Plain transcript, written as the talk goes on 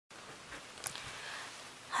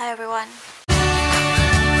Hi everyone.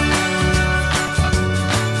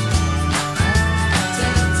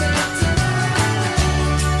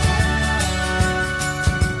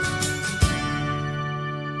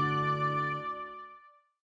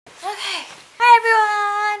 Okay, hi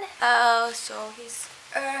everyone. So here's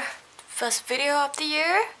first video of the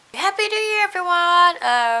year. Happy New Year everyone.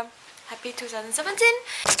 Happy 2017.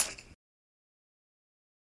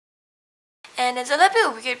 And it's a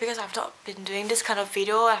little bit weird because I've not been doing this kind of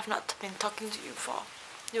video. I've not been talking to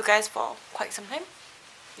you guys for quite some time.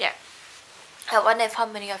 Yeah. I wonder if how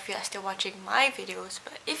many of you are still watching my videos,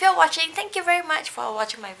 but if you're watching, thank you very much for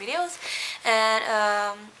watching my videos. And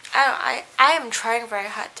I am trying very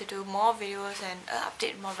hard to do more videos and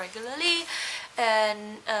update more regularly.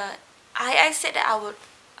 And I said that I would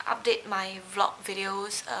update my vlog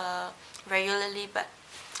videos regularly, but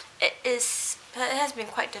it has been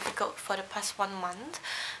quite difficult for the past 1 month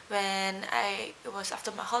when it was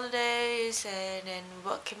after my holidays and then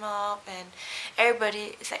work came up and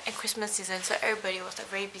everybody, it's like a Christmas season, so everybody was like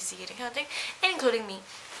very busy and that kind of thing, including me.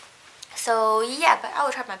 So yeah, but I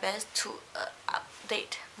will try my best to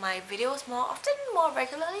update my videos more often, more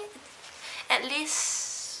regularly, at least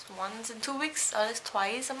once in 2 weeks or at least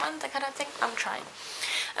twice a month, that kind of thing. I'm trying.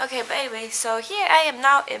 Okay, but anyway, so here I am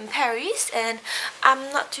now in Paris, and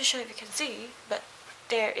I'm not too sure if you can see, but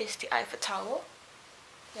there is the Eiffel Tower.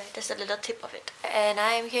 Yeah, there's a little tip of it. And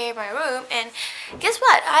I am here in my room, and guess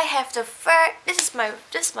what? I have the this is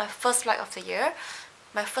my first flight of the year,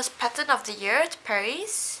 my first pattern of the year to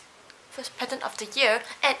Paris. First pattern of the year,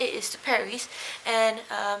 and it is to Paris. And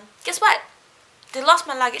guess what? They lost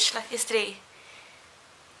my luggage like yesterday.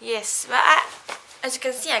 Yes, but as you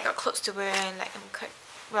can see, I got clothes to wear and like I'm quite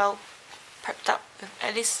well prepped up with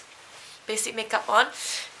at least basic makeup on.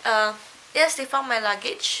 Yes, they found my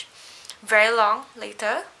luggage very long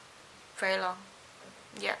later. Very long.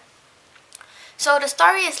 Yeah. So the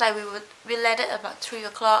story is like we landed about 3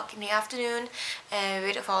 o'clock in the afternoon and we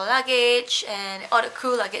waited for our luggage and all the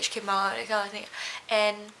crew luggage came out, that kind of thing.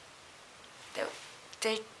 And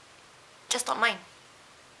they just not mine.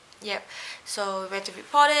 Yep, so we went to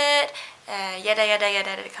report it, yada yada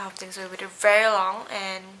yada, that kind of thing. So we waited very long,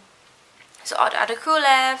 and so all the other crew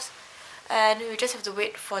left, and we just have to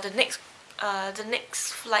wait for the next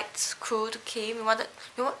flight's crew to came. They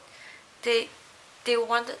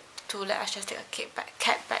wanted to let us just take a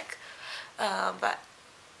cab back, but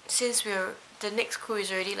since the next crew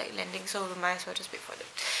is already like landing, so we might as well just wait for them.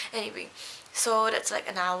 Anyway, so that's like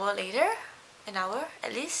an hour later, an hour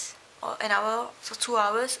at least. Or an hour, so 2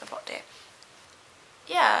 hours about there.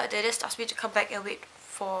 Yeah, they just asked me to come back and wait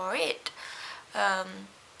for it.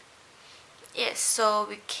 Yes, so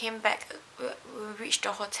we came back, we reached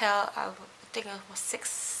the hotel, I think it was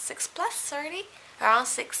 6 plus already, around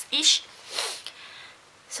 6-ish.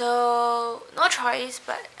 So no choice,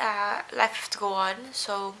 but life has to go on.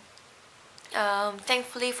 So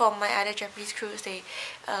thankfully for my other Japanese crews, they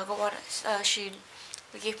they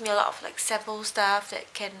gave me a lot of like sample stuff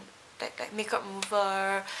that can like makeup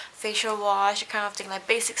remover, facial wash, that kind of thing, like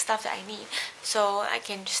basic stuff that I need, so I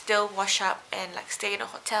can still wash up and like stay in a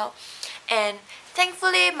hotel. And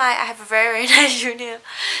thankfully I have a very nice junior.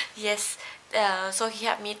 Yes, so he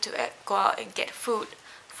helped me to go out and get food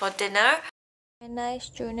for dinner. My nice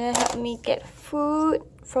junior helped me get food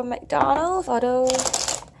from McDonald's, although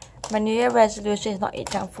my New Year resolution is not eat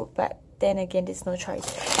junk food, but then again there's no choice.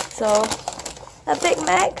 So a Big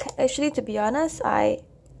Mac. Actually, to be honest, I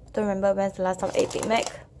don't remember when's the last time I ate Big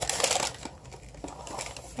Mac.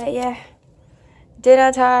 But yeah,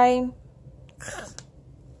 dinner time.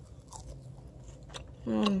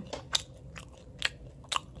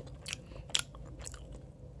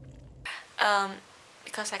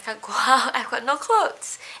 Because I can't go out, I've got no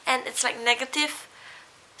clothes, and it's like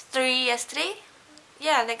 -3 yesterday.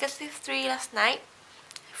 Yeah, -3 last night.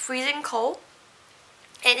 Freezing cold.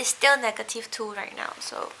 And it's still -2 right now,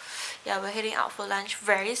 so yeah, we're heading out for lunch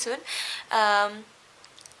very soon.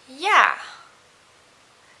 Yeah,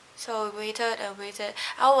 so we waited and waited.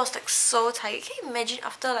 I was like so tired. Can you imagine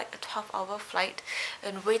after like a 12-hour flight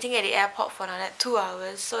and waiting at the airport for another 2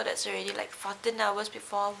 hours? So that's already like 14 hours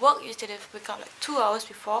before work. You still have to wake up like 2 hours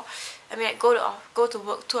before. I mean, like go to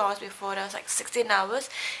work 2 hours before. That was like 16 hours.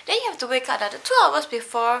 Then you have to wake up another 2 hours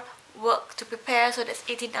before work to prepare, so that's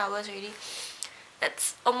 18 hours already.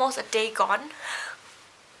 That's almost a day gone.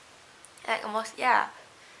 Like almost, yeah.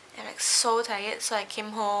 And like so tired, so I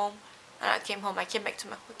came home. I came back to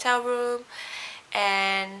my hotel room,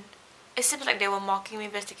 and it seems like they were mocking me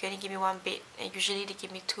because they could only give me 1 bed, and usually they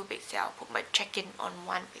give me 2 beds. So I'll put my check-in on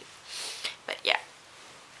 1 bed. But yeah,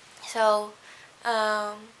 so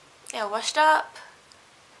yeah, washed up,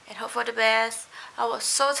 and hope for the best. I was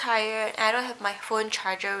so tired and I don't have my phone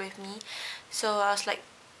charger with me, so I was like,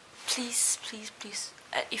 please, please, please,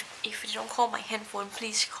 if you don't call my handphone,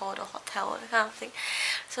 please call the hotel, that kind of thing.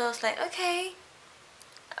 So I was like, okay,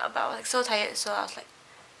 but I was like so tired, so I was like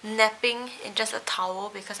napping in just a towel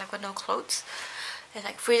because I've got no clothes. It's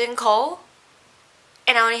like freezing cold,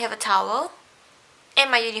 and I only have a towel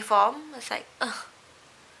and my uniform. It's like, ugh.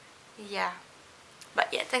 Yeah.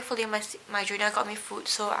 But yeah, thankfully my junior got me food,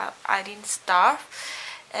 so I didn't starve.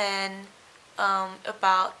 And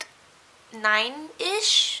about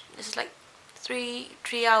 9-ish, this is like 3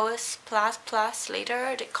 hours plus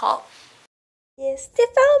later, they called. Yes, they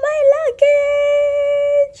found my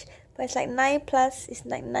luggage! But it's like 9 plus, it's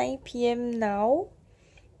like 9 PM now.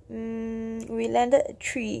 We landed at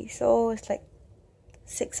 3, so it's like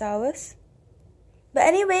 6 hours. But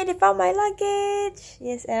anyway, they found my luggage!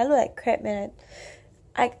 Yes, and I look like crap, man.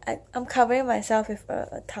 I'm covering myself with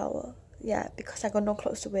a towel. Yeah, because I got no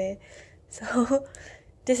clothes to wear. So,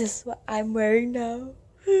 this is what I'm wearing now.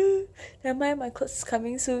 Never mind, my clothes is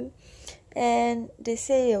coming soon. And they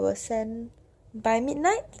say it will send by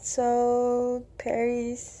midnight. So,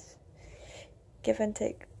 Paris, give and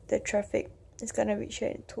take, the traffic is gonna reach here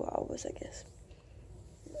in 2 hours, I guess.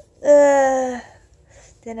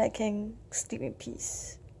 Then I can sleep in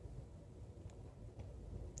peace.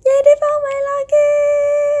 Yay, they found my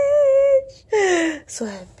luggage! So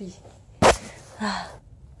happy.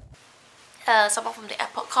 Someone from the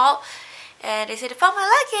airport called and they said they found my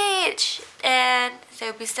luggage and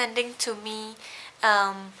they'll be sending to me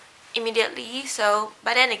immediately. So,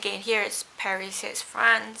 but then again, here is Paris, here is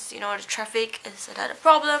France, you know, the traffic is another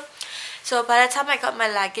problem. So by the time I got my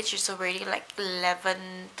luggage, it's already like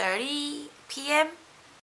 11:30 PM.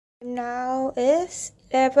 Now is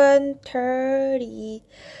 11:30,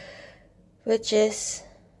 which is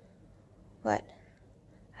what?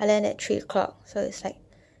 I land at 3 o'clock, so it's like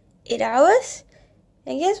 8 hours.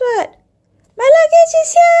 And guess what? My luggage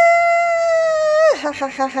is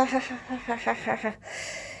here!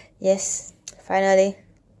 Yes, finally.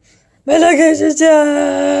 My luggage is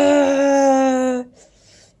here!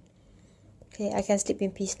 Okay, I can sleep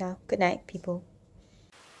in peace now. Good night, people.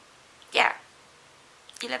 Yeah,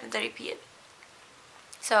 11:30 PM.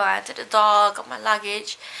 So I entered the door, got my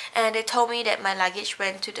luggage, and they told me that my luggage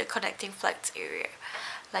went to the connecting flights area.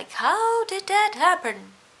 Like, how did that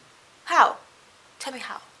happen? How? Tell me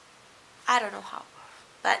how. I don't know how.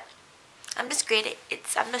 But I'm just great.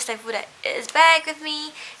 I'm just thankful that it is back with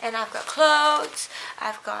me, and I've got clothes,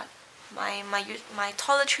 I've got my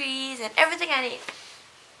toiletries and everything I need.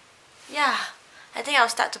 Yeah, I think I'll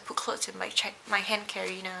start to put clothes in my hand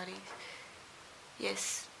carry nowadays.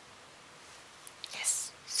 Yes.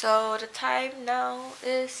 Yes. So the time now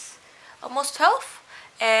is almost 12,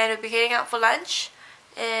 and we'll be heading out for lunch,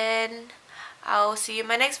 and I'll see you in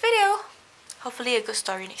my next video. Hopefully a good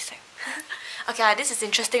story next time. Okay, this is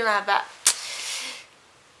interesting lah, but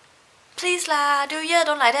please lah,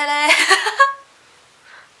 don't like that leh.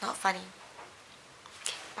 Not funny.